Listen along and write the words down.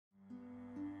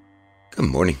Good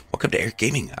morning. Welcome to Eric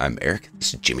Gaming. I'm Eric.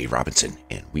 This is Jimmy Robinson,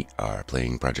 and we are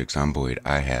playing Project Zomboid.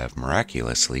 I have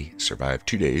miraculously survived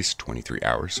 2 days, 23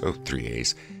 hours, so 3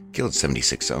 days. Killed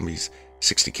 76 zombies,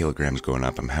 60 kilograms going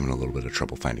up. I'm having a little bit of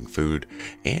trouble finding food,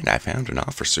 and I found an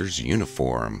officer's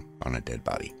uniform on a dead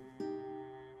body.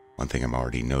 One thing I'm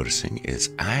already noticing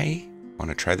is I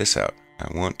want to try this out.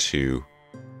 I want to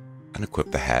unequip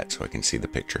the hat so I can see the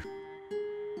picture.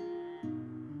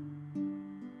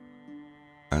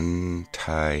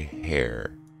 Untie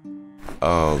hair.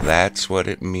 Oh, that's what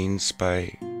it means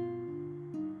by...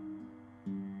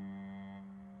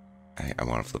 I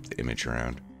want to flip the image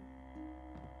around.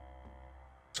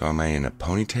 So am I in a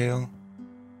ponytail?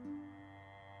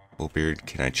 Full beard.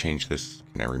 Can I change this?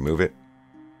 Can I remove it?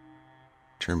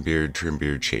 Trim beard,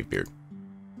 shave beard.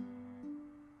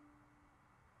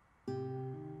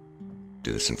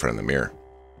 Do this in front of the mirror.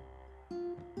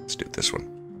 Let's do this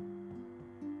one.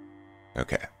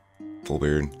 Okay, full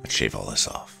beard. Let's shave all this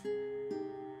off.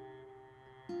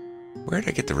 Where did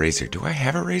I get the razor? Do I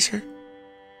have a razor?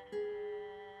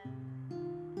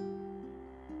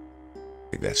 I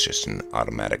think that's just an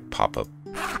automatic pop-up.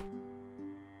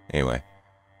 Anyway.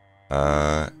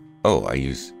 Oh, I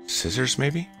use scissors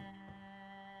maybe?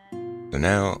 So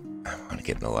now, I want to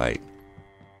get in the light.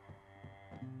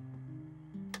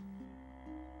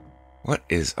 What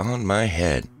is on my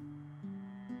head?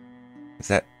 Is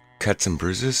that cuts and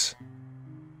bruises?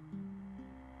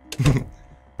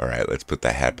 Alright, let's put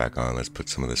the hat back on. Let's put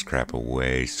some of this crap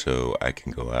away so I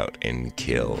can go out and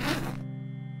kill.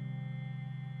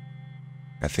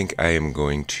 I think I am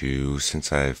going to,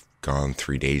 since I've gone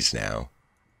 3 days now,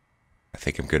 I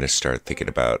think I'm going to start thinking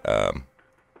about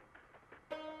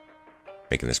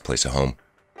making this place a home.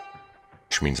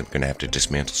 Which means I'm going to have to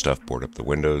dismantle stuff, board up the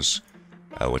windows.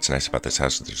 What's nice about this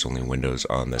house is there's only windows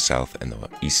on the south and the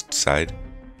east side.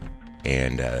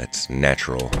 And it's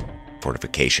natural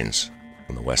fortifications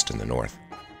from the west and the north.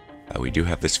 We do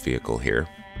have this vehicle here,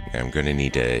 and I'm going to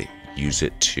need to use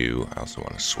it to... I also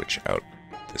want to switch out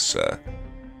this...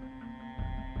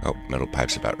 Oh, metal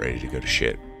pipe's about ready to go to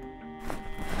shit.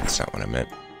 That's not what I meant.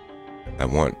 I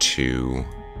want to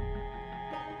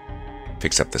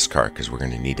fix up this car, because we're going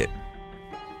to need it.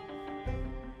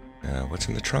 What's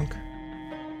in the trunk?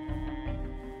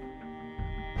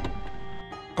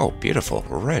 Oh, beautiful.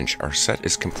 Wrench. Our set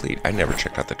is complete. I never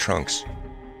checked out the trunks.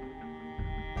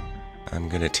 I'm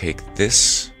going to take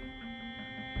this.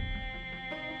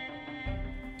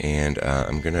 And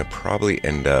I'm going to probably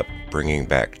end up bringing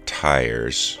back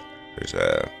tires. There's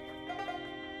a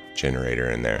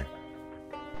generator in there.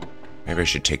 Maybe I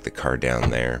should take the car down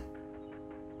there.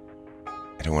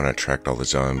 I don't want to attract all the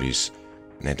zombies.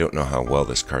 And I don't know how well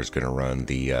this car is going to run.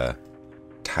 The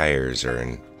tires are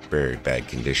in very bad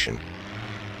condition.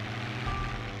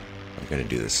 I'm gonna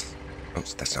do this.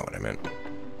 Oops, that's not what I meant.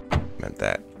 I meant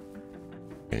that.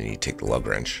 I'm gonna need to take the lug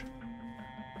wrench.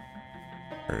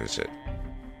 Where is it?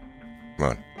 Come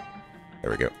on.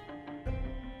 There we go.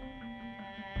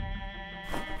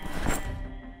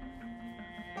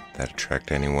 That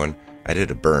attract anyone? I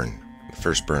did a burn. The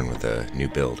first burn with a new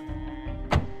build.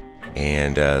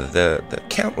 And the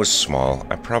count was small.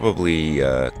 I probably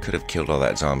could have killed all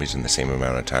that zombies in the same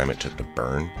amount of time it took to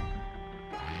burn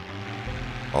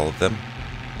all of them,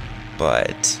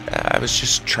 but I was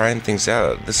just trying things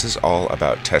out. This is all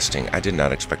about testing. I did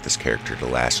not expect this character to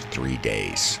last 3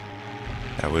 days.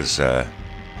 That was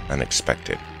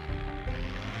unexpected.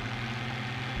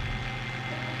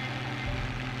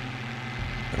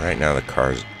 And right now the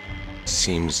car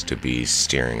seems to be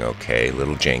steering okay, a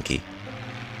little janky.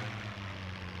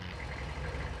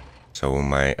 So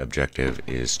my objective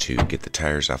is to get the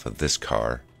tires off of this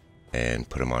car and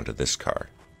put them onto this car.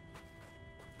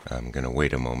 I'm going to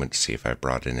wait a moment to see if I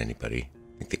brought in anybody.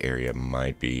 I think the area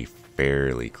might be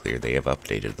fairly clear. They have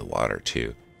updated the water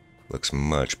too. Looks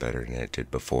much better than it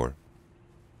did before.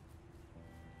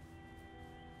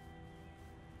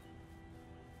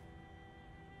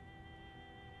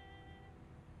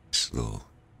 This little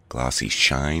glossy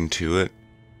shine to it.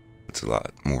 It's a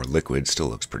lot more liquid. Still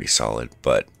looks pretty solid,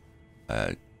 but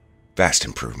vast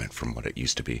improvement from what it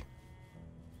used to be.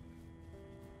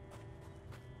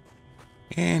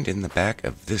 And in the back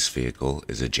of this vehicle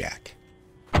is a jack.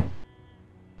 I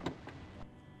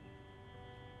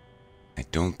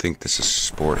don't think this is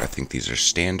sport. I think these are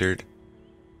standard.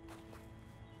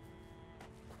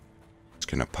 Just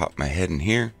gonna pop my head in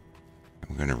here.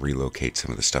 I'm gonna relocate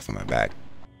some of the stuff in my bag.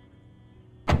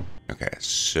 Okay,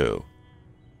 so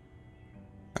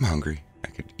I'm hungry. I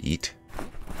could eat.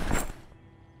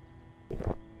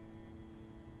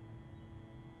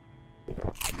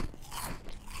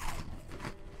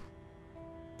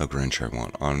 hook wrench I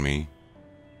want on me.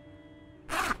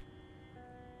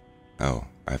 Oh,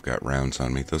 I've got rounds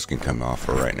on me. Those can come off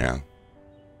for right now.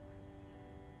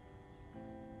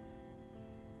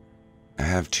 I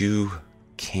have 2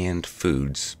 canned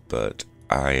foods, but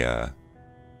I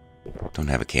don't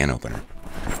have a can opener.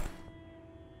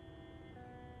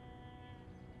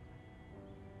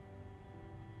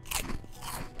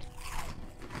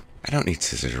 I don't need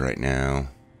scissors right now.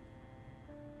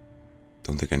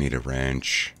 Don't think I need a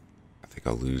wrench. I think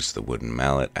I'll lose the wooden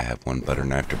mallet. I have 1 butter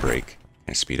knife to break.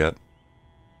 Can I speed up?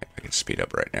 Yeah, I can speed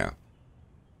up right now.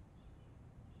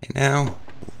 And now,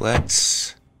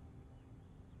 let's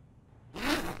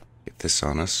get this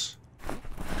on us.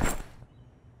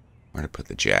 Where to put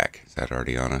the jack? Is that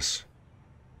already on us?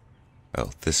 Oh,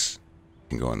 this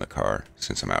can go in the car.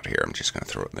 Since I'm out here, I'm just going to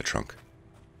throw it in the trunk.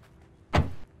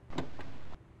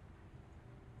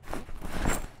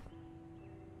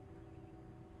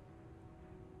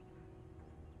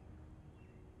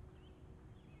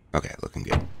 Okay, looking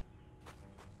good.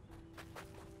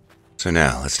 So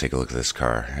now, let's take a look at this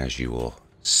car. As you will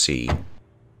see,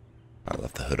 I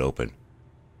left the hood open.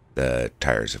 The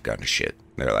tires have gone to shit.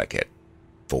 They're like at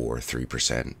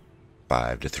 3%,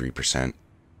 5 to 3%.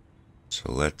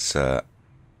 So let's,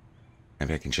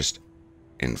 maybe I can just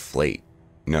inflate.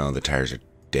 No, the tires are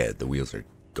dead. The wheels are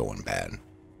going bad.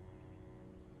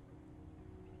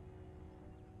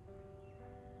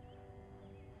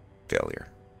 Failure.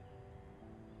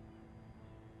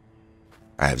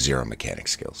 I have 0 mechanic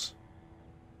skills.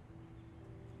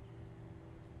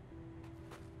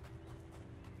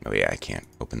 Oh yeah, I can't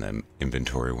open the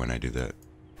inventory when I do that.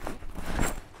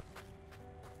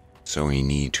 So we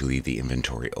need to leave the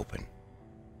inventory open.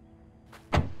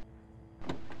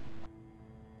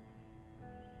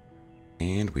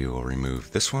 And we will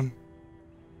remove this one.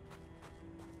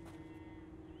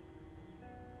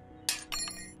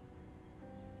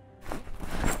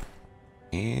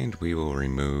 And we will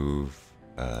remove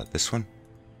this one.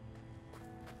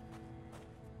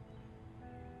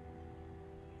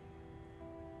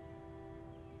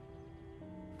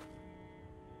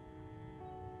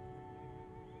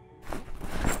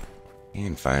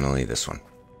 And finally this one.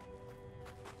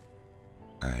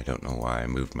 I don't know why I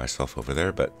moved myself over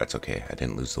there, but that's okay. I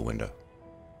didn't lose the window.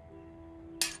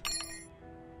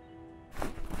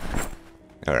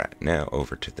 Alright, now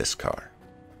over to this car.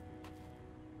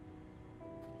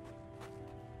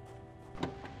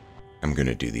 I'm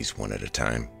gonna do these one at a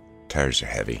time. Tires are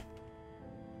heavy.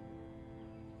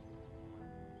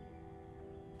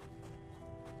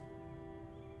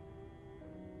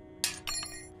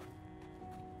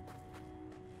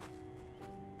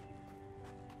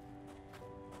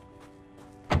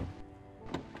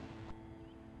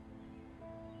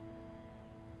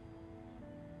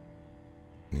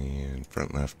 And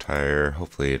front left tire,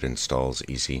 hopefully it installs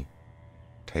easy.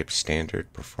 Type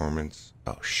standard performance.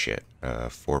 Oh shit.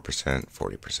 4%,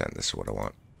 40%. This is what I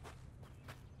want.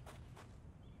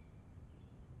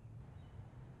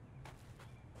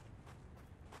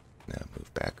 Now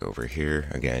move back over here.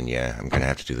 Again, yeah, I'm gonna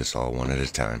have to do this all one at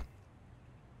a time.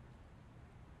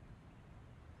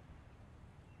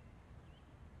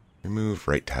 Remove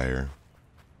right tire.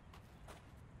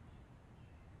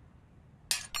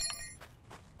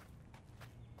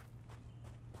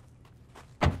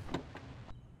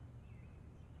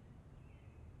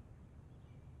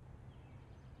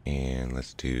 And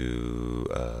let's do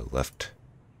left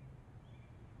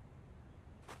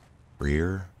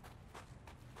rear.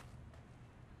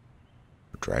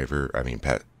 Driver, I mean,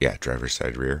 yeah, driver's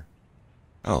side rear.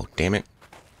 Oh, damn it.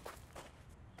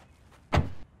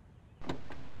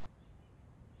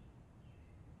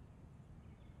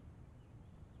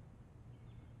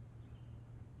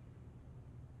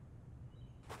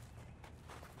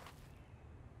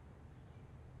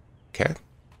 Okay.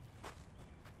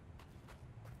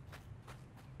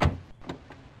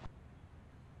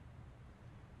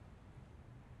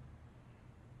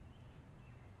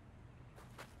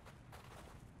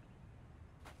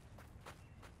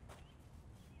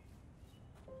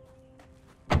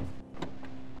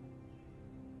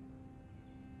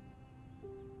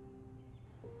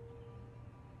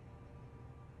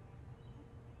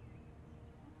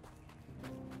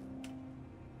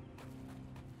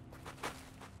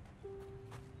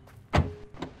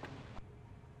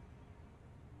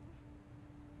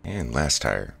 And last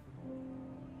tire.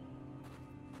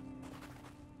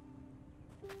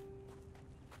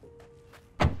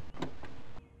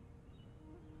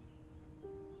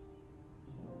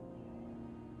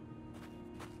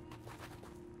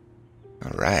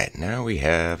 Alright, now we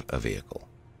have a vehicle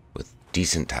with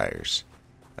decent tires.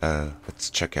 Let's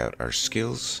check out our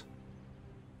skills.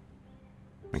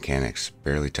 Mechanics.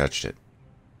 Barely touched it.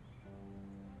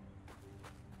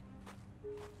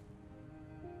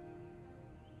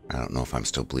 I don't know if I'm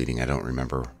still bleeding. I don't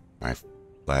remember my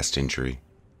last injury.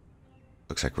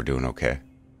 Looks like we're doing okay.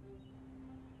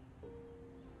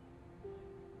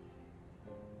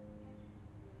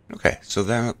 Okay, so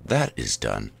that is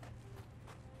done.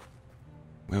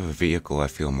 We have a vehicle I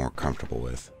feel more comfortable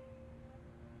with.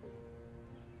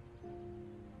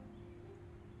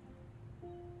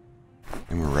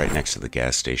 And we're right next to the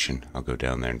gas station. I'll go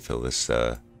down there and fill this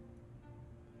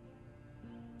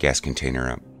gas container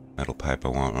up. Metal pipe I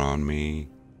want on me.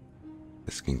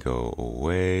 This can go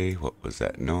away. What was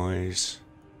that noise?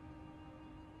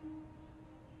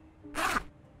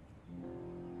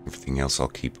 Everything else I'll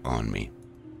keep on me.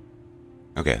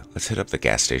 Okay, let's hit up the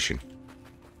gas station.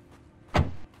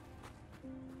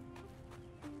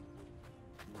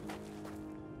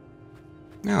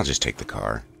 Now I'll just take the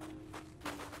car.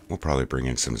 We'll probably bring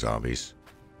in some zombies.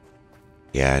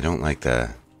 Yeah, I don't like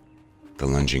the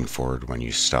lunging forward when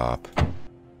you stop.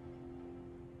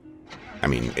 I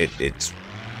mean, it's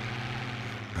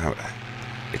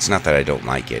not that I don't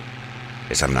like it.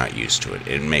 It's I'm not used to it.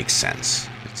 It makes sense.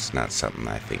 It's not something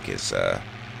I think is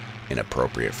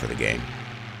inappropriate for the game.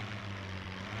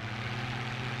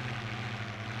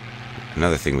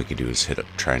 Another thing we could do is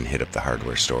try and hit up the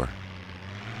hardware store.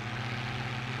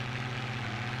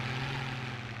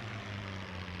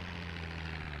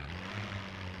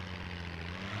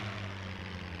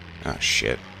 Oh,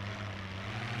 shit.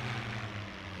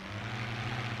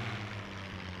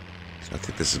 So I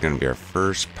think this is going to be our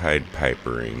first Pied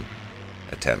Pipering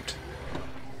attempt.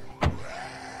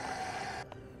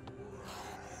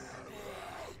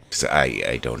 Because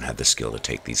I don't have the skill to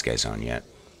take these guys on yet.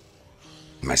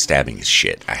 My stabbing is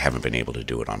shit. I haven't been able to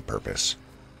do it on purpose.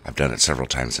 I've done it several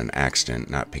times in accident,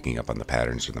 not picking up on the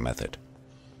patterns or the method.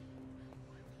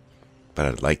 But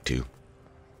I'd like to.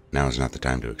 Now is not the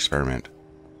time to experiment.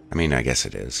 I mean, I guess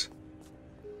it is.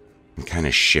 I'm kind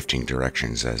of shifting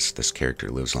directions as this character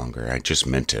lives longer. I just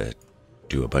meant to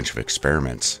do a bunch of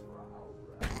experiments.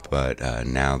 But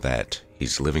now that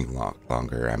he's living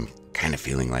longer, I'm kind of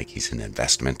feeling like he's an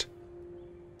investment.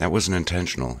 That wasn't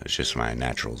intentional. It's just my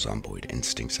natural zomboid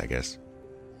instincts, I guess.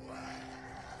 I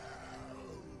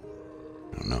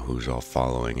don't know who's all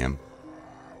following him.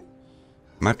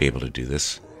 Might be able to do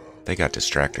this. They got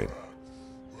distracted.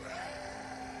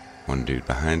 One dude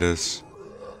behind us.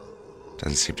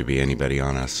 Doesn't seem to be anybody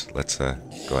on us. Let's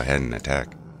go ahead and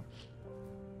attack.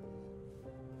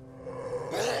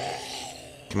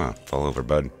 Come on, fall over,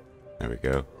 bud. There we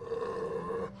go.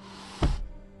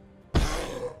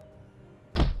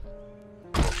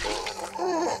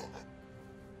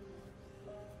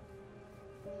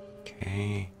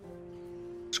 Okay.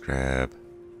 Let's grab.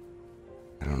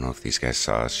 I don't know if these guys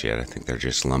saw us yet. I think they're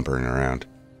just lumbering around.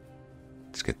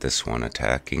 Let's get this one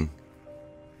attacking.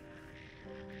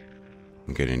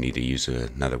 I'm gonna need to use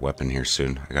another weapon here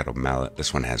soon. I got a mallet.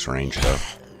 This one has range though.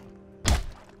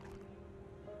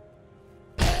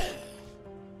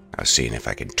 I was seeing if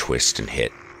I could twist and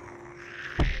hit.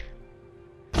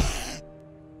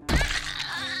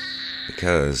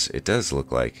 Because it does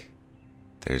look like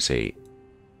there's a...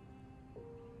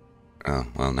 Oh,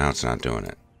 well now it's not doing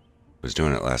it. It was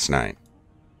doing it last night.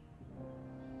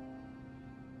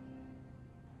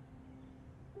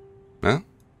 Well,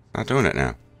 not doing it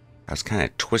now. I was kind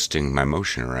of twisting my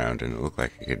motion around and it looked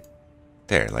like I could...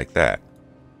 There, like that.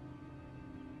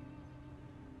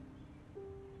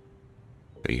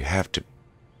 But you have to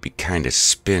be kind of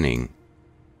spinning.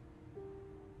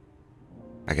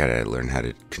 I gotta learn how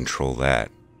to control that.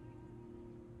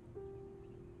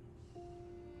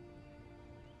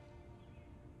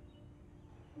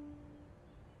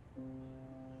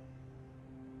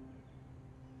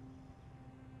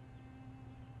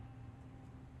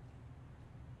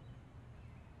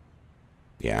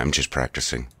 Yeah, I'm just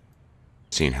practicing,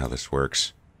 seeing how this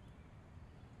works,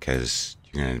 because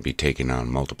you're going to be taking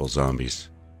on multiple zombies.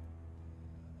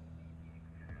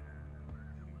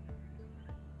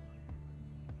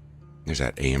 There's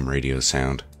that AM radio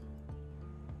sound.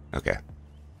 Okay.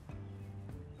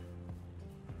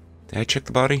 Did I check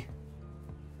the body?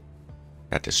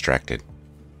 Got distracted.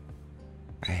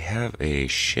 I have a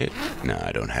shit... No,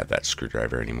 I don't have that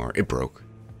screwdriver anymore. It broke.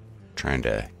 Trying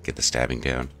to get the stabbing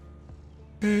down.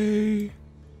 Hey,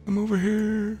 I'm over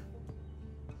here.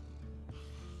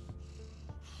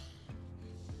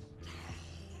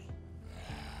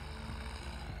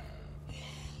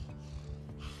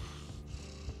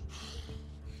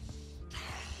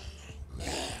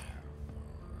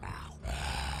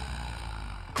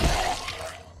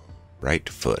 Right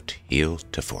foot, heel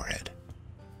to forehead.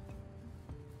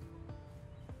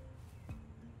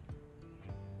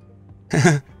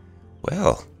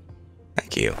 Well,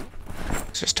 thank you. I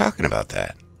was just talking about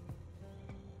that.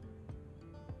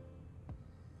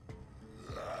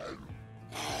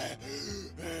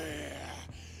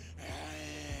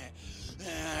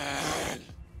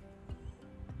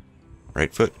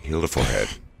 Right foot, heel to forehead.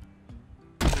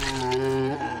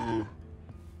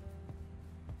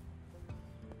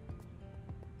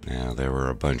 Now, there were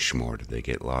a bunch more. Did they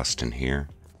get lost in here?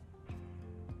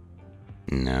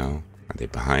 No. Are they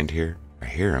behind here? I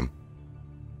hear them.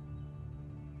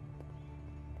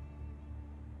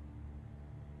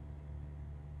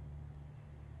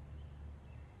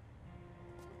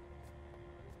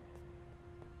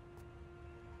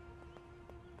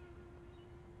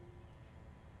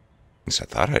 At least I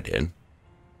thought I did.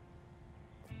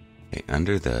 Hey,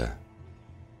 under the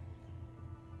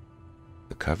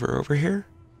cover over here?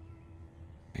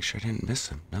 Make sure I didn't miss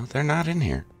them. No, they're not in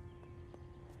here.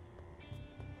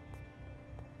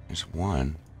 There's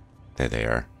one. There they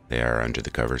are. They are under the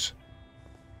covers.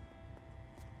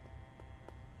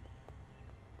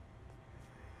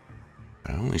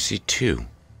 I only see two.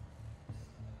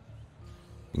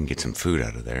 You can get some food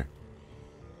out of there.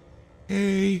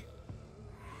 Hey.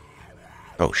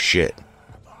 Oh, shit.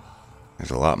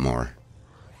 There's a lot more.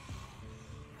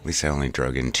 At least I only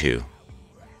drug in two.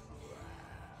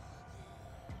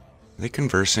 Are they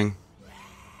conversing?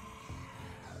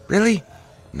 Really?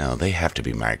 No, they have to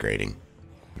be migrating.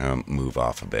 I'll move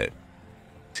off a bit.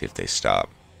 See if they stop.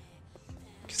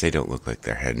 Because they don't look like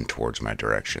they're heading towards my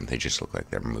direction. They just look like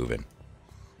they're moving.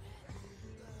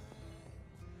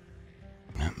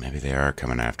 Well, maybe they are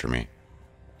coming after me.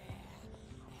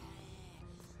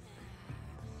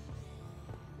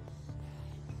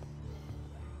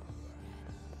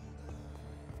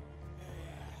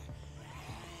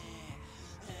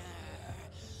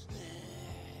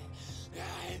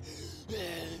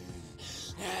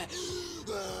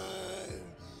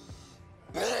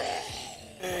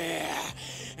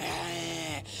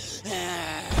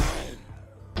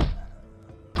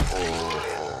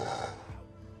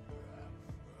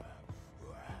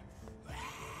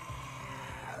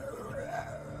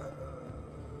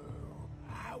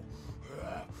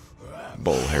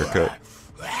 Bowl haircut.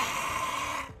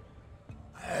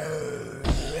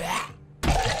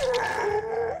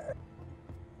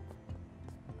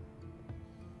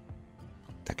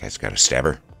 That guy's got a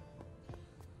stabber.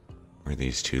 Where are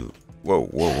these two? Whoa,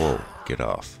 whoa, whoa. Get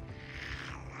off.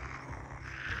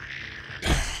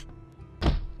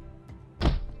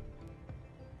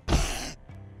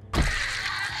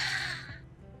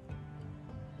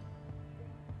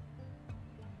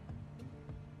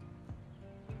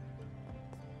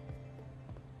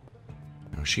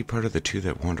 Was she part of the two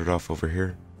that wandered off over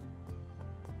here?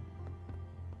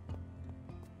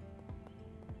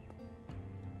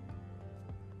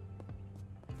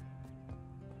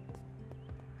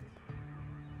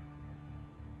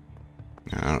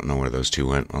 I don't know where those two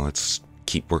went. Well, let's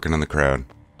keep working on the crowd.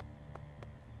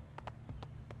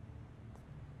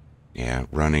 Yeah,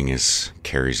 running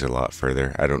carries a lot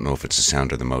further. I don't know if it's the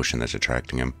sound or the motion that's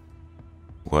attracting him.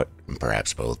 What?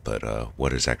 Perhaps both, but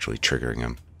what is actually triggering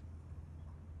him?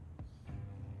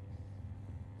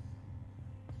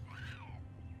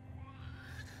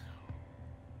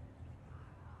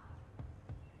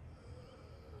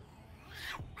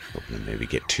 Hoping to maybe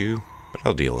get two, but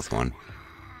I'll deal with one.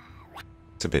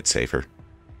 It's a bit safer.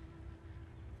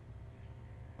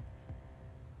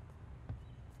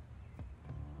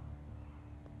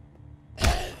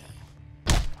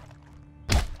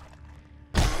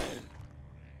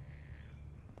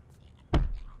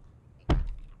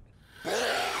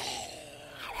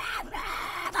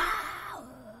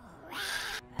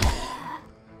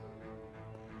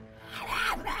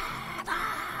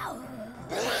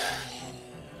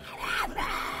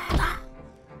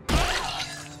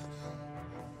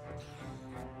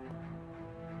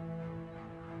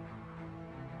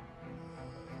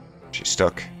 She's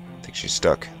stuck. I think she's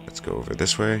stuck. Let's go over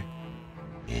this way.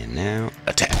 And now,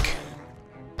 attack.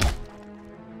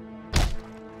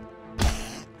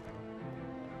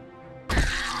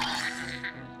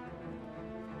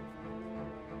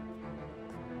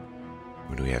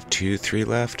 What do we have? 2, 3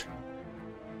 left?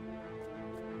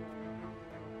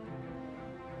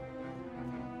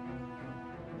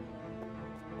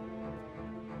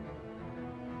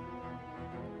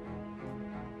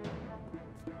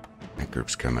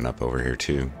 Group's coming up over here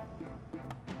too.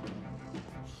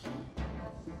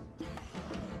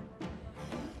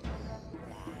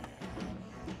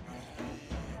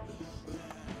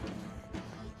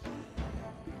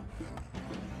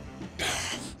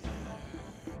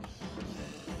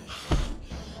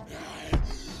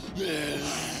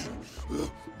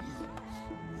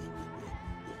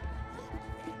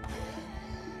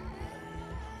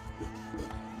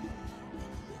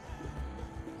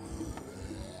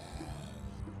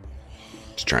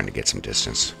 Just trying to get some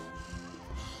distance.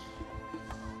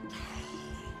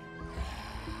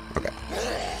 Okay.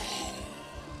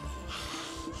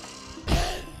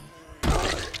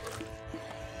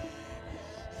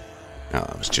 No,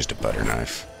 it was just a butter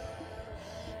knife.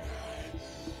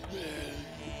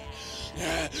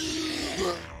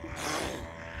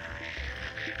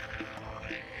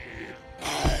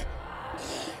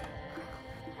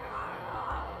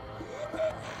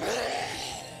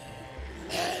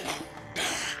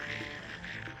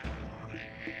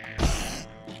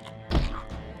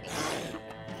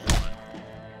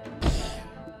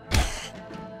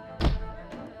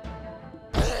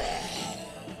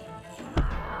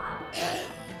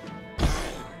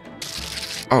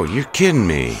 Oh, you're kidding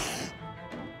me.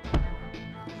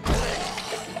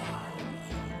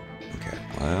 Okay,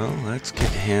 well, let's get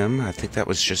him. I think that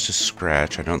was just a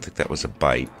scratch. I don't think that was a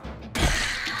bite.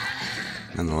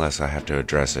 Nonetheless, I have to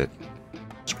address it.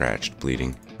 Scratched,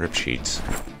 bleeding, rip sheets.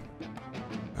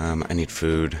 I need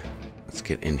food. Let's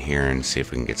get in here and see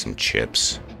if we can get some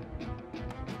chips.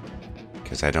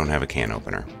 Because I don't have a can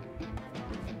opener.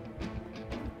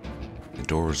 The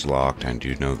door's locked, I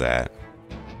do know that.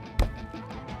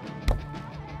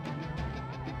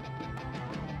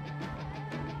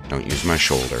 Don't use my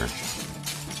shoulder.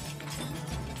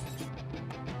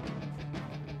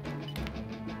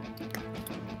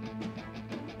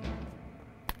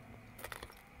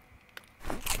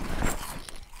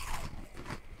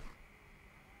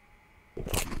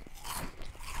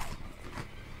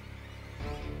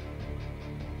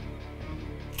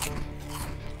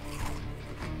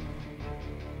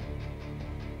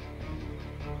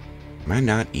 Am I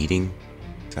not eating?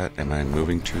 Am I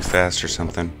moving too fast or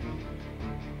something?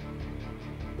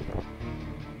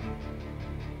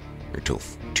 You're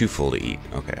too full to eat.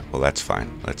 Okay, well that's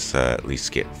fine. Let's at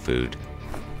least get food.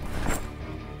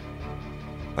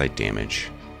 Light damage.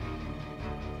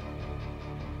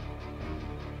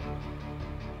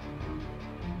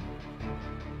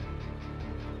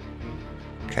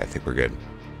 Okay, I think we're good.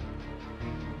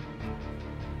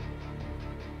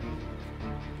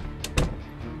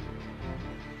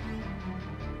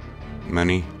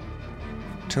 Money.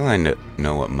 Until I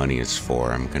know what money is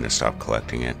for, I'm gonna stop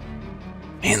collecting it.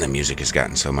 Man, the music has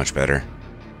gotten so much better.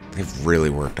 They've really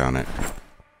worked on it.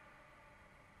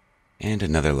 And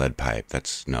another lead pipe.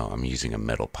 No, I'm using a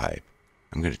metal pipe.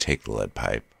 I'm gonna take the lead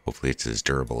pipe. Hopefully it's as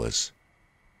durable as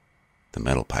the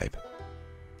metal pipe.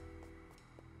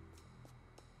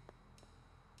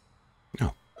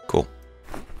 Oh, cool.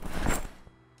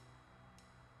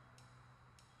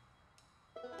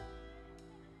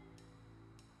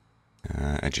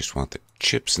 I just want the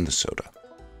chips and the soda.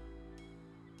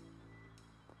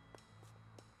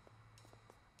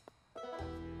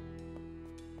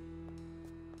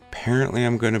 Apparently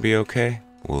I'm going to be okay.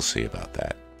 We'll see about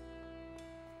that.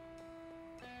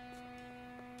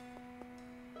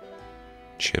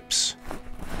 Chips.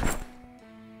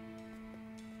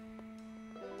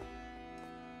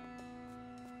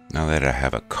 Now that I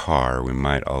have a car, we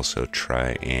might also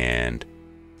try and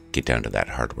get down to that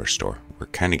hardware store. We're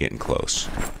kind of getting close.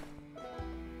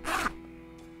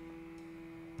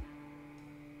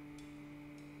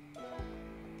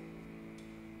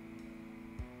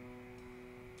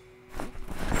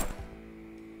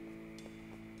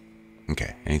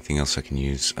 Okay, anything else I can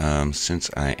use? Since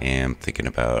I am thinking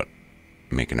about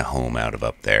making a home out of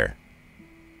up there,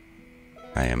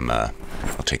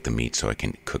 I'll take the meat so I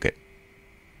can cook it.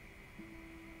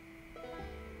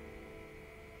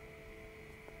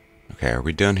 Okay, are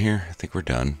we done here? I think we're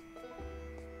done.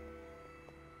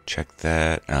 Check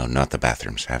that. Oh, not the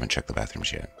bathrooms. I haven't checked the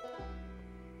bathrooms yet.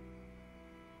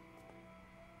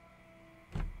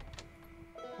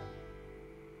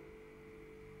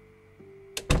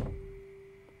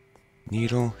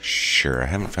 Needle? Sure, I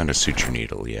haven't found a suture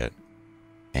needle yet.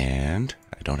 And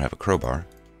I don't have a crowbar.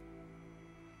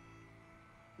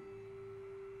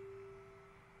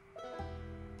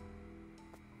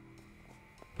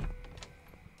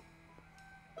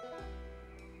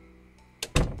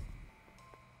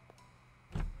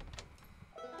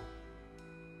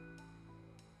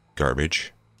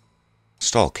 Garbage.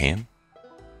 Stall can.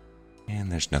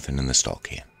 And there's nothing in the stall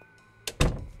can.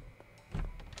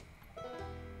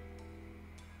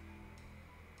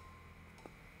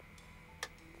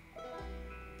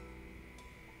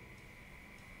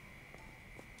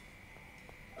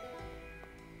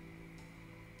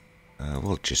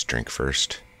 We'll just drink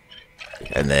first.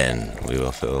 And then we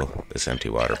will fill this empty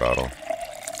water bottle.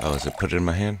 Oh, is it put it in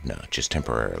my hand? No, just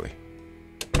temporarily.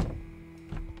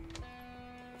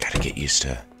 Gotta get used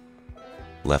to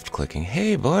left clicking.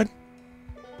 Hey, bud.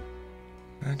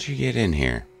 How'd you get in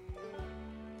here?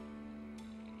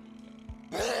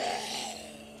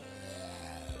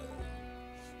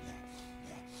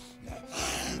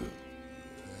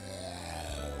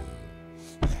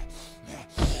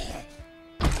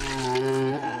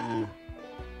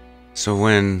 So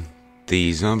when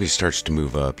the zombie starts to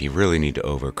move up, you really need to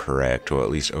overcorrect, or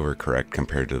at least overcorrect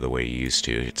compared to the way you used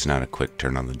to. It's not a quick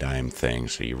turn on the dime thing,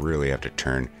 so you really have to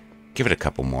turn, give it a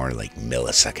couple more like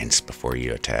milliseconds before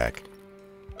you attack.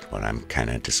 That's what I'm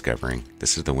kind of discovering.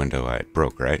 This is the window I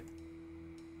broke, right?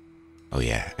 Oh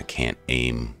yeah, I can't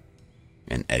aim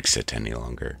and exit any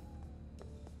longer.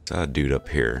 Saw a dude up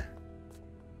here.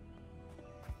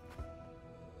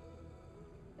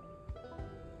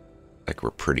 Like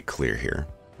we're pretty clear here.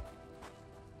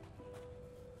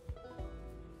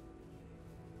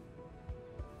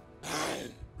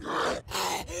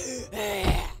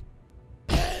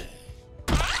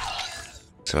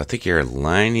 So I think you're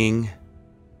lining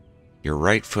your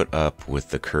right foot up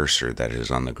with the cursor that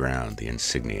is on the ground, the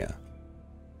insignia.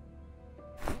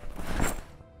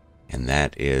 And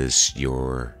that is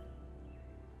your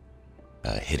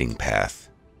hitting path.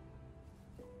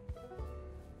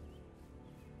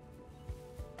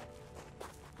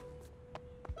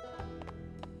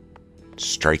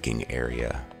 Striking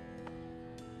area.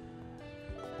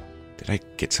 Did I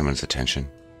get someone's attention?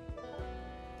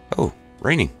 Oh,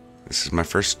 raining. This is my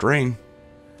first rain.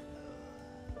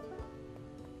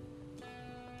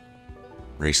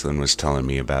 Raceland was telling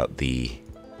me about the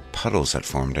puddles that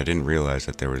formed. I didn't realize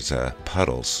that there was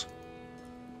puddles.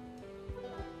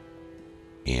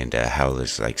 And how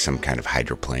there's like some kind of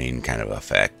hydroplane kind of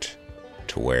effect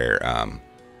to where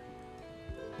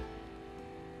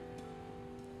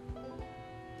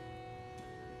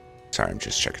sorry, I'm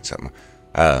just checking something.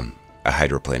 A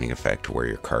hydroplaning effect where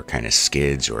your car kind of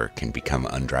skids or can become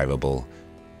undrivable.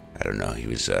 I don't know. He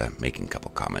was making a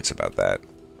couple comments about that.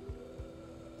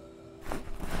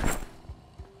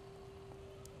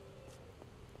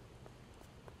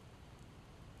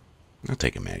 I'll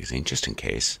take a magazine just in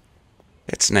case.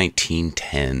 It's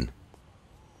 1910.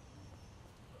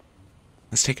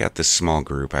 Let's take out this small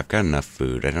group. I've got enough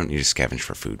food. I don't need to scavenge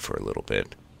for food for a little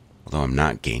bit. Although I'm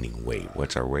not gaining weight.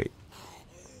 What's our weight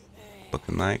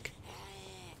looking like?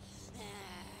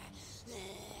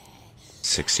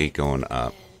 60 going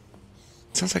up.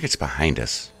 It sounds like it's behind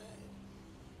us.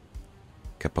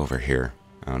 Up over here.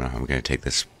 I don't know how I'm going to take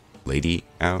this lady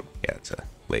out. Yeah, it's a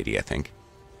lady, I think.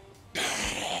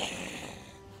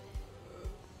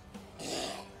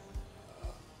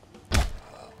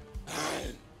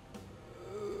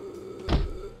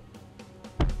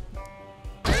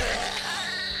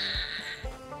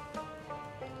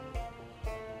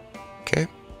 Okay.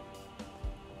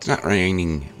 It's not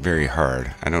raining very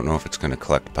hard. I don't know if it's going to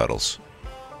collect puddles.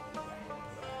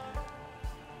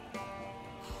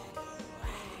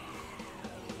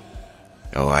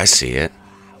 Oh, I see it.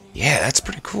 Yeah, that's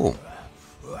pretty cool.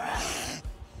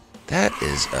 That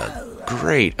is a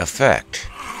great effect.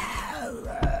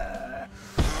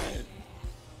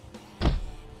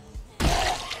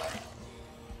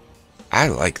 I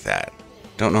like that.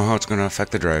 Don't know how it's going to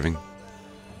affect the driving,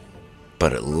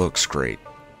 but it looks great.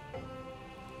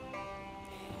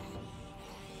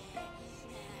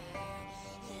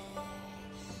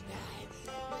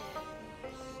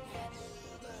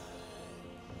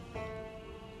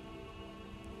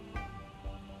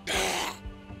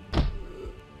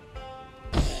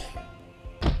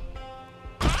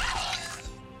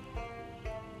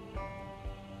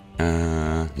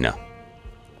 No.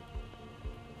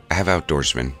 I have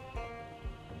outdoorsmen.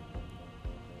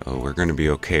 Oh, we're going to be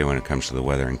okay when it comes to the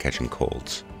weather and catching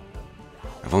colds.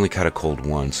 I've only caught a cold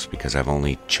once because I've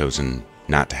only chosen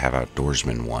not to have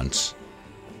outdoorsmen once.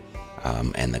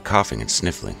 And the coughing and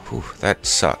sniffling, whew, that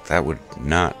sucked. That would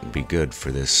not be good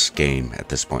for this game at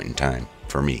this point in time,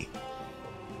 for me.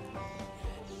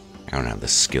 I don't have the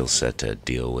skill set to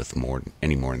deal with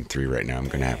any more than 3 right now. I'm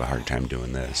going to have a hard time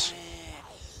doing this.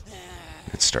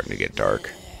 It's starting to get dark.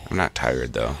 I'm not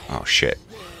tired, though. Oh, shit.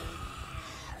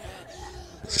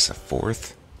 Is this a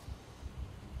 4th?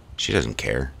 She doesn't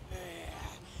care.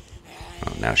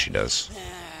 Oh, now she does.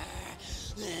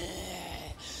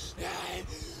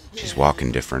 She's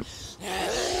walking different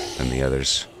than the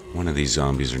others. One of these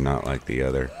zombies are not like the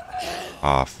other.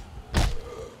 Off.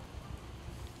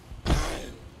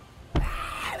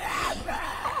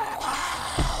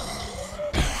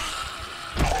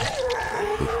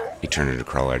 He turned into a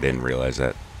crawler. I didn't realize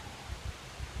that.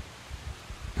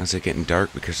 How's it getting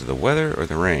dark because of the weather or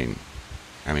the rain?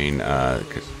 I mean,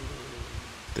 'cause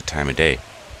the time of day.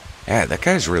 Yeah, that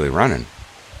guy's really running.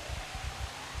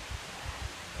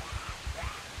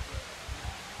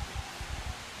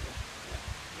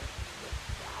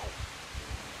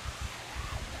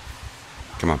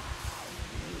 Come on.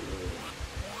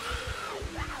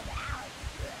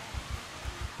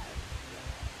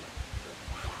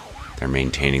 They're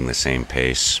maintaining the same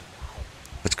pace.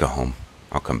 Let's go home.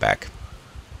 I'll come back.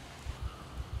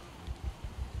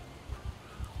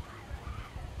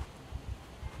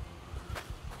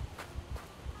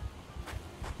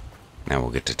 Now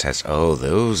we'll get to test. Oh,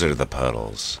 those are the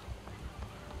puddles.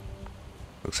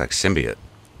 Looks like symbiote.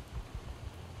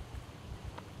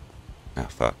 Oh,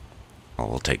 fuck. Well,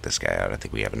 we'll take this guy out. I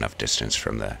think we have enough distance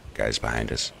from the guys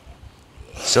behind us.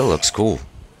 Still looks cool.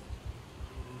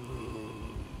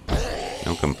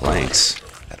 No complaints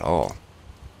at all.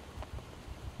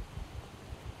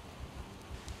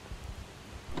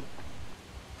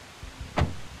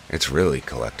 It's really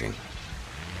collecting.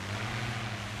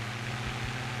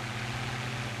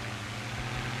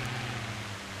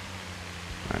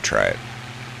 I'll try it.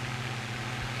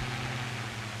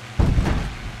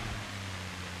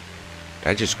 Did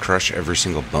I just crush every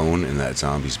single bone in that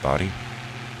zombie's body?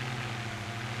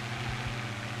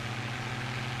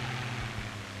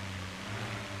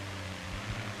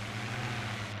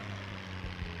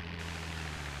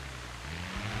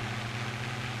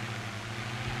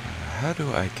 How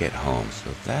do I get home?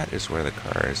 So that is where the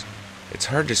car is. It's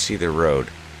hard to see the road.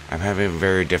 I'm having a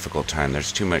very difficult time.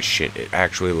 There's too much shit. It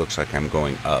actually looks like I'm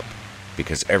going up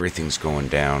because everything's going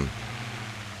down.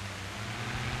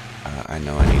 I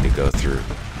know I need to go through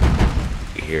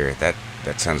here. That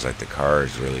sounds like the car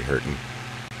is really hurting.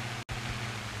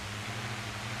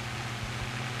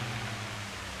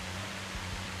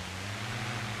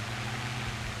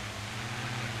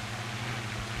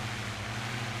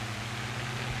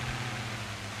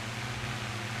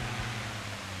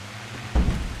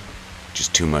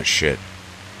 Just too much shit.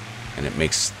 And it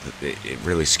makes... it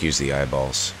really skews the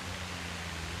eyeballs.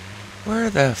 Where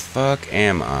the fuck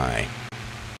am I?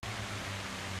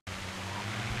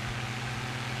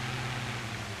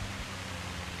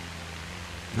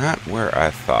 Not where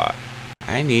I thought.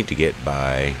 I need to get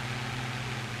by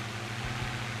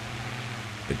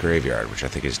the graveyard, which I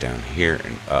think is down here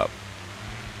and up.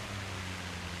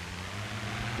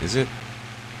 Is it?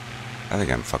 I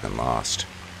think I'm fucking lost.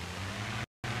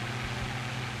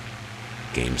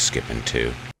 Game skipping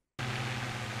too.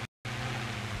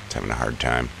 It's having a hard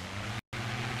time.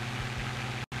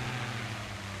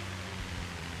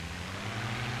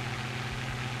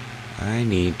 I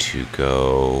need to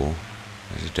go...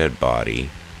 There's a dead body.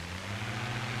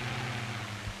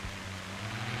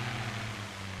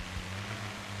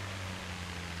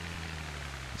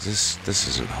 This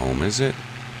isn't home, is it?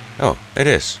 Oh, it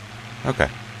is. Okay.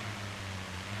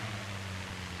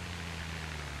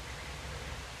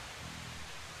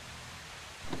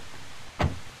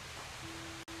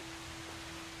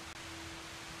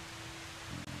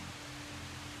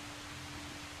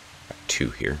 Got two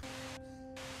here.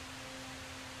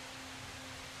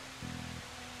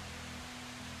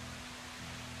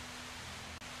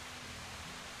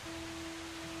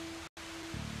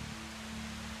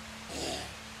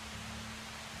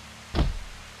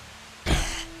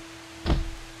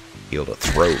 Healed a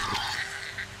throat.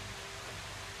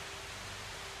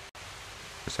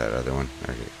 What's that other one?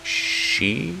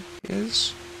 She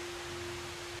is?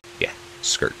 Yeah,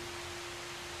 skirt.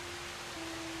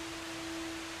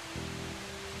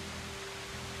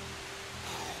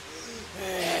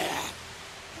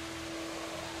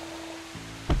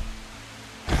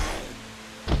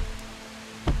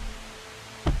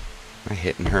 Am I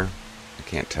hitting her? I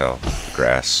can't tell. The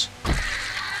grass.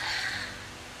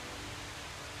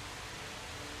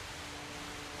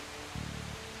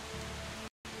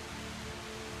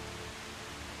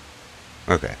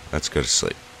 Okay, let's go to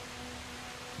sleep.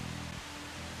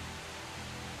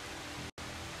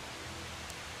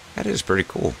 That is pretty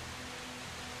cool.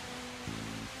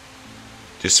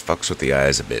 Just fucks with the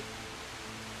eyes a bit.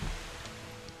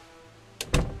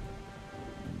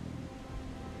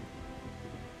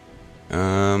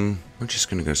 We're just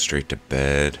gonna go straight to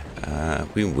bed.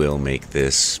 We will make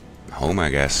this home,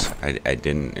 I guess. I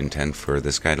didn't intend for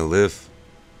this guy to live.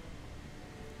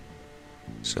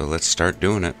 So let's start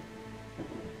doing it.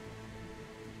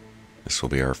 This will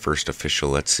be our first official,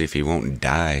 let's see if he won't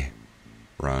die,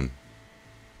 run.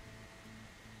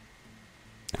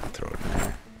 I'll throw it in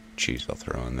there. Cheese I'll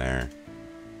throw in there.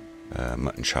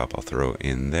 Mutton chop I'll throw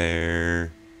in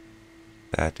there.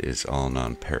 That is all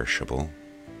non-perishable.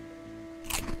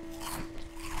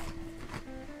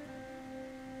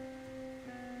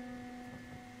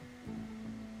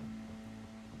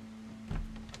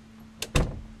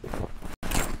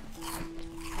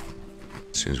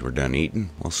 As soon as we're done eating,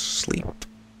 we'll sleep.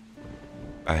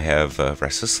 I have a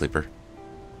restless sleeper.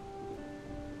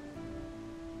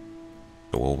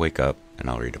 So we'll wake up and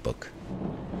I'll read a book.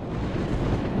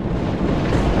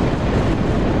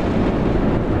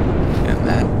 And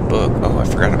that book Oh, I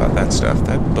forgot about that stuff.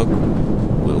 That book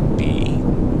will be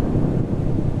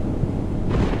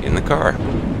in the car.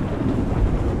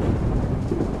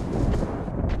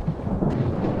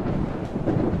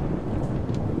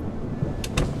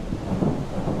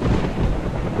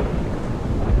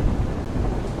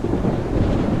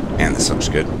 Man, this looks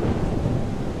good.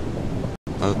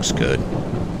 Looks good.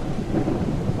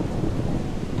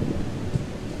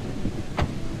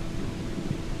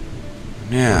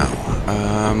 Now,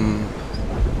 I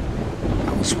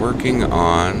was working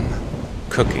on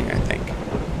cooking, I think.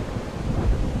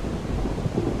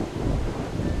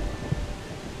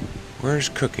 Where's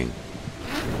cooking?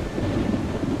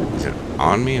 Is it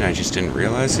on me and I just didn't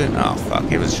realize it? Oh,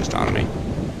 fuck, it was just on me.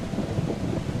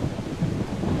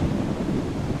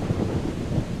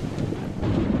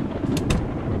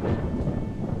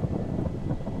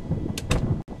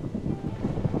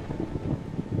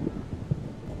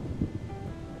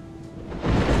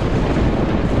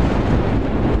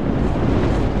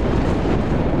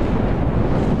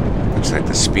 Looks like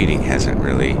the speeding hasn't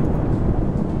really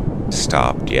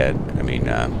stopped yet. I mean,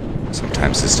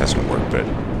 sometimes this doesn't work, but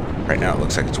right now it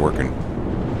looks like it's working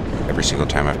every single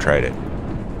time I've tried it.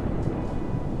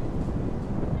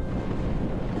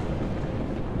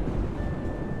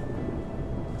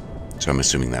 So I'm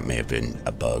assuming that may have been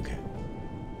a bug.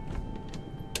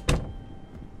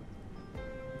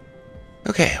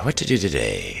 Okay, what to do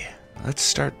today? Let's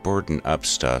start boarding up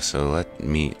stuff. So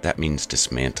that means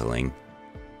dismantling.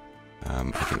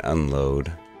 I can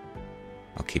unload.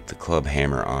 I'll keep the club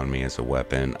hammer on me as a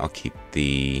weapon. I'll keep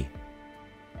the...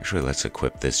 Actually, let's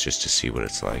equip this just to see what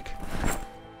it's like.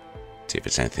 See if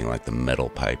it's anything like the metal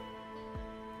pipe.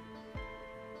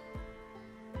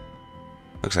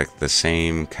 Looks like the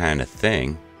same kind of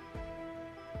thing.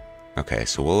 Okay,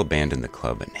 so we'll abandon the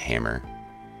club and hammer.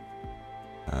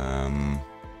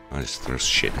 I'll just throw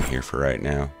shit in here for right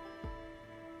now.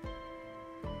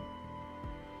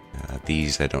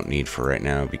 These I don't need for right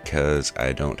now because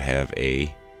I don't have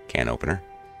a can opener.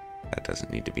 That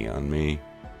doesn't need to be on me.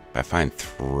 If I find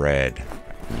thread,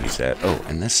 I can use that. Oh,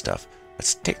 and this stuff.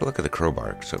 Let's take a look at the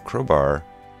crowbar. So crowbar.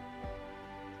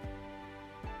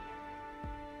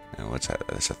 Now what's that?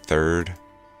 That's a third.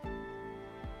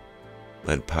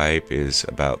 Lead pipe is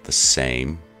about the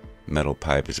same. Metal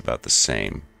pipe is about the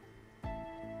same. I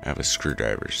have a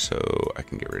screwdriver, so I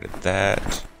can get rid of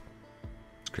that.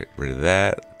 Let's get rid of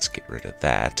that. Let's get rid of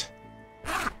that.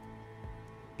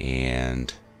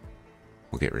 And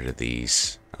we'll get rid of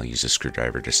these. I'll use a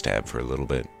screwdriver to stab for a little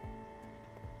bit.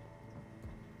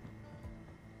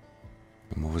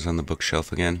 And what was on the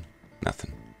bookshelf again?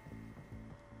 Nothing.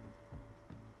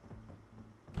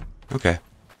 Okay.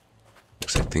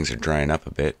 Looks like things are drying up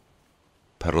a bit.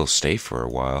 Puddles stay for a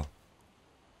while.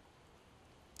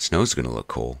 Snow's gonna look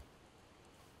cool.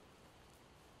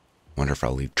 Wonder if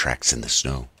I'll leave tracks in the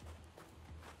snow.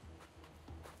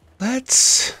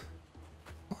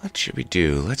 What should we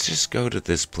do? Let's just go to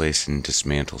this place and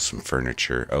dismantle some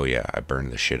furniture. Oh yeah, I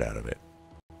burned the shit out of it.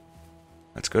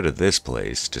 Let's go to this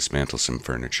place, dismantle some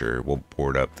furniture. We'll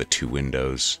board up the 2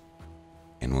 windows.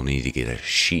 And we'll need to get a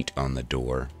sheet on the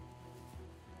door.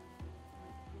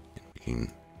 And we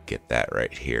can get that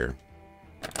right here.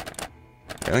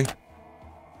 Really?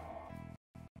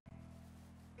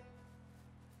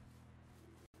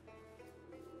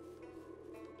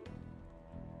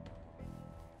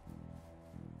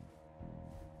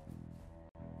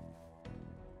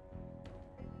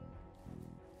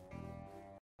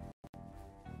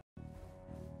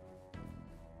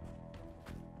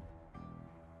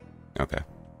 Okay.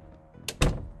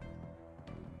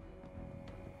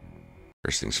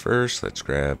 First things first, let's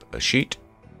grab a sheet.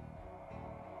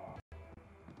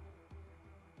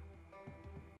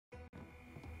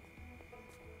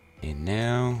 And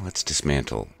now let's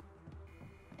dismantle.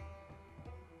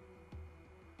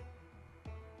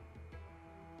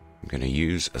 I'm going to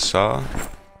use a saw,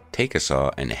 take a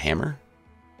saw and a hammer,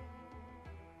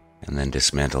 and then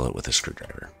dismantle it with a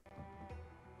screwdriver.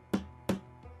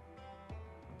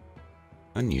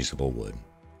 Unusable wood.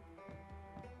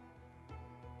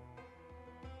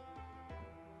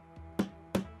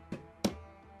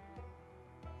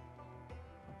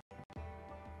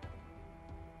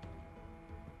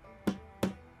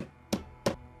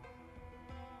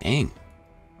 Dang.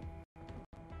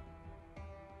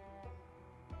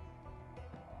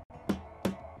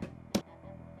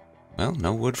 Well,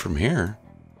 no wood from here.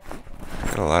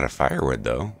 Got a lot of firewood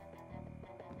though.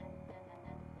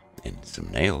 And some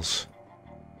nails.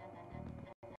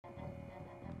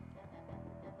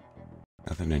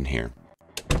 Nothing in here.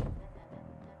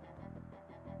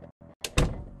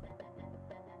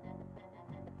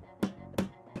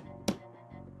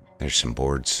 There's some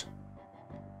boards.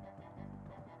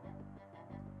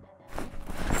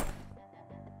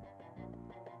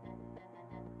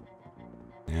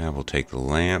 Yeah, we'll take the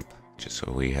lamp, just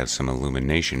so we have some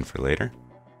illumination for later.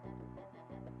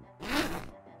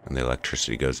 And the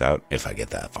electricity goes out, if I get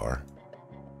that far.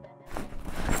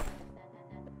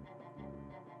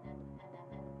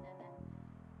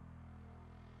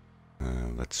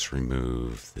 Let's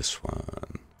remove this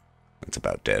one. It's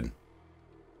about dead.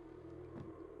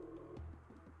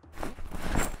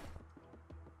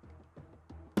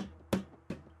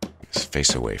 Just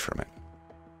face away from it.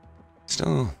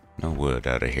 Still no wood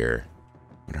out of here.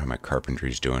 Wonder how my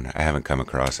carpentry's doing. I haven't come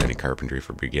across any carpentry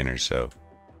for beginners, so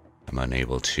I'm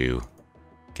unable to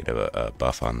get a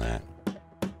buff on that.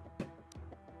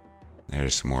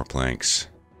 There's some more planks.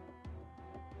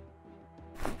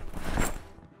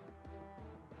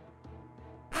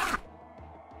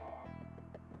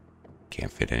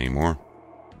 Can't fit any more.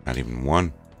 Not even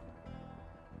one.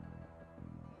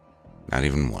 Not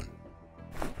even one.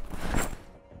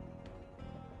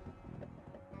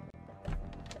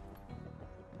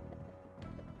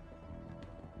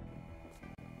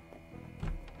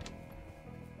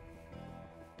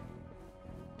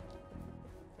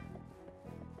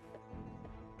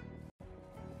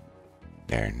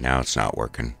 There, now it's not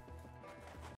working.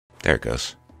 There it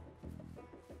goes.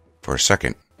 For a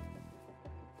second.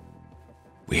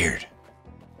 Weird.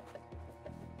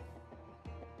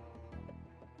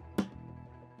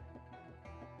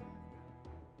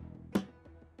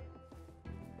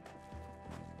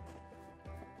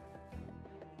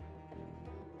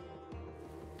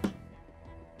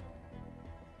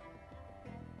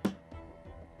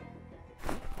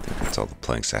 I think that's all the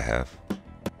planks I have. Do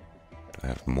I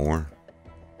have more?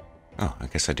 Oh, I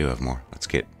guess I do have more. Let's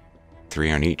get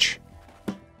 3 on each.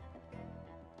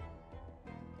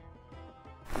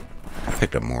 I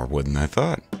picked up more wood than I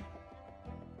thought.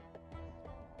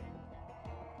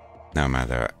 Now I'm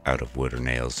either out of wood or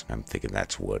nails. I'm thinking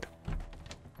that's wood.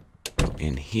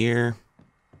 In here.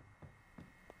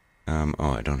 Oh,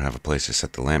 I don't have a place to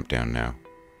set the lamp down now.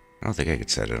 I don't think I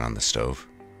could set it on the stove.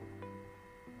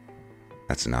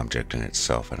 That's an object in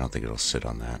itself. I don't think it'll sit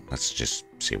on that. Let's just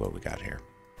see what we got here.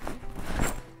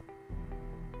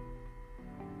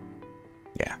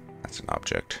 Yeah, that's an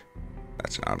object.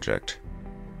 That's an object.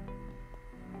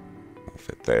 Won't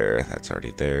fit there. That's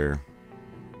already there.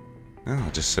 Oh,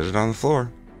 I'll just set it on the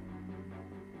floor.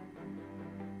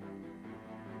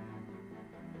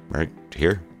 Right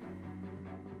here.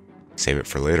 Save it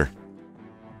for later.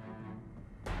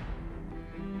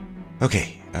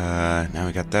 Okay, now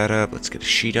we got that up. Let's get a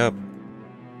sheet up.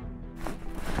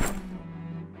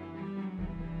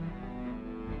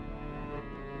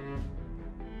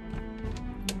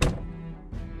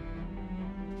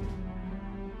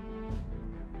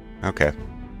 Okay.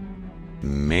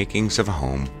 Makings of a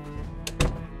home.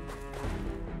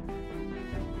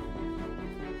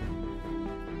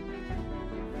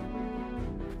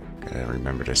 Gotta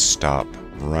remember to stop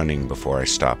running before I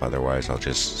stop, otherwise I'll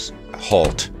just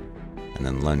halt and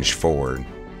then lunge forward.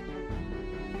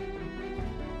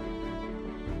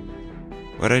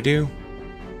 What'd I do?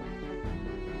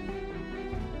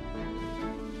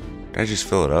 Did I just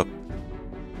fill it up?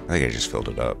 I think I just filled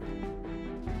it up.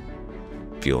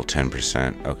 Fuel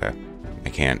 10%. Okay. I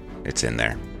can't. It's in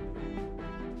there.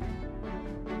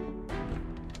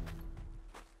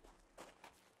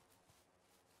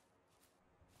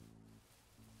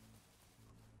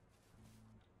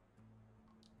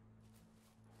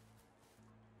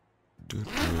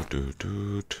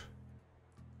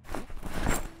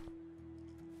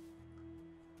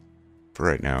 For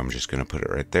right now, I'm just going to put it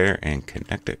right there and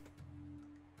connect it.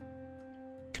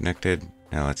 Connected.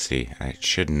 Now let's see. I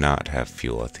should not have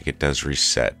fuel. I think it does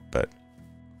reset, but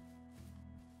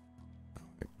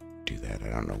do that. I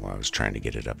don't know why I was trying to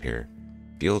get it up here.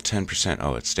 Fuel 10%.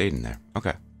 Oh, it stayed in there.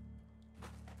 Okay.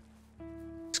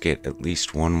 Let's get at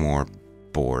least one more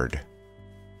board.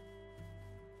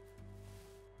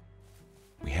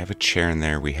 We have a chair in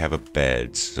there. We have a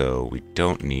bed, so we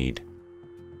don't need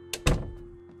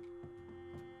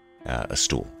a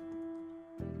stool.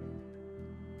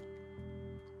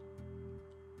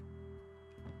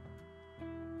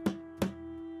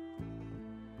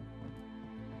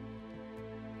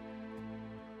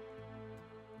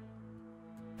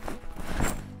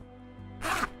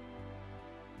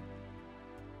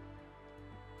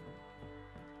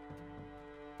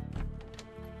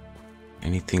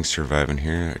 Anything survive in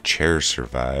here? A chair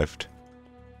survived.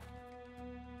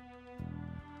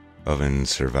 Oven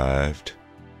survived.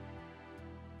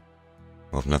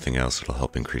 Well, if nothing else, it'll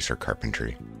help increase our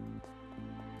carpentry.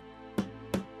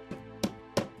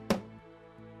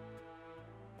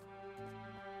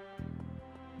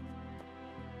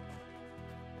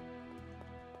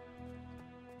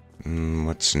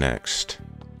 what's next?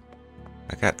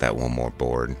 I got that one more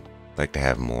board. I'd like to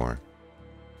have more.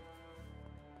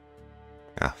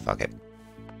 Ah, fuck it.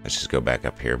 Let's just go back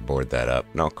up here, board that up,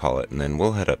 and I'll call it, and then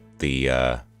we'll head up the,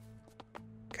 gotta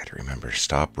remember,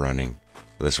 stop running.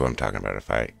 This is what I'm talking about.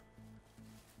 If I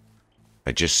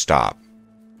just stop,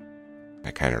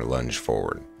 I kind of lunge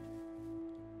forward.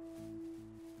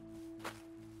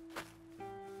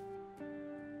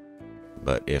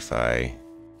 But if I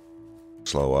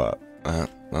slow up,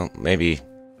 well, maybe,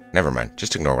 never mind.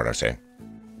 Just ignore what I was saying.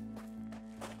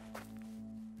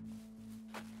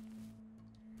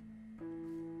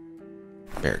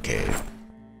 Barricade.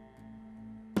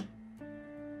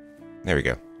 There we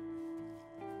go.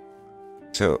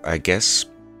 So I guess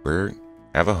we're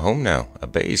have a home now, a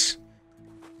base.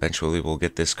 Eventually we'll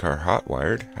get this car hot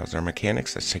wired. How's our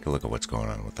mechanics? Let's take a look at what's going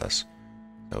on with us.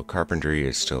 So carpentry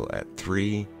is still at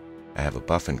 3. I have a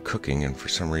buff in cooking, and for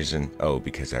some reason,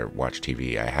 because I watch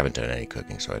TV, I haven't done any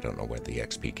cooking, so I don't know where the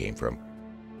XP came from.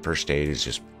 First aid is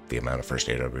just the amount of first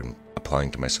aid I've been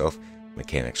applying to myself.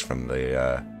 Mechanics from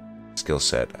the skill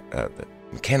set, the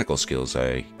mechanical skills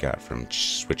I got from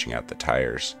switching out the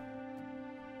tires.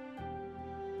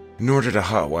 In order to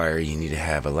hotwire, you need to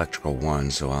have electrical 1,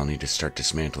 so I'll need to start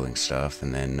dismantling stuff,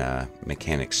 and then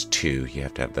mechanics 2, you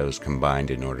have to have those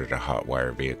combined in order to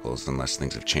hotwire vehicles, unless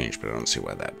things have changed, but I don't see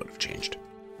why that would have changed.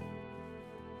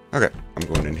 Okay, I'm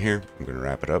going in here, I'm going to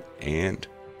wrap it up, and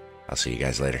I'll see you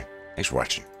guys later. Thanks for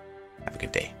watching. Have a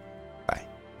good day.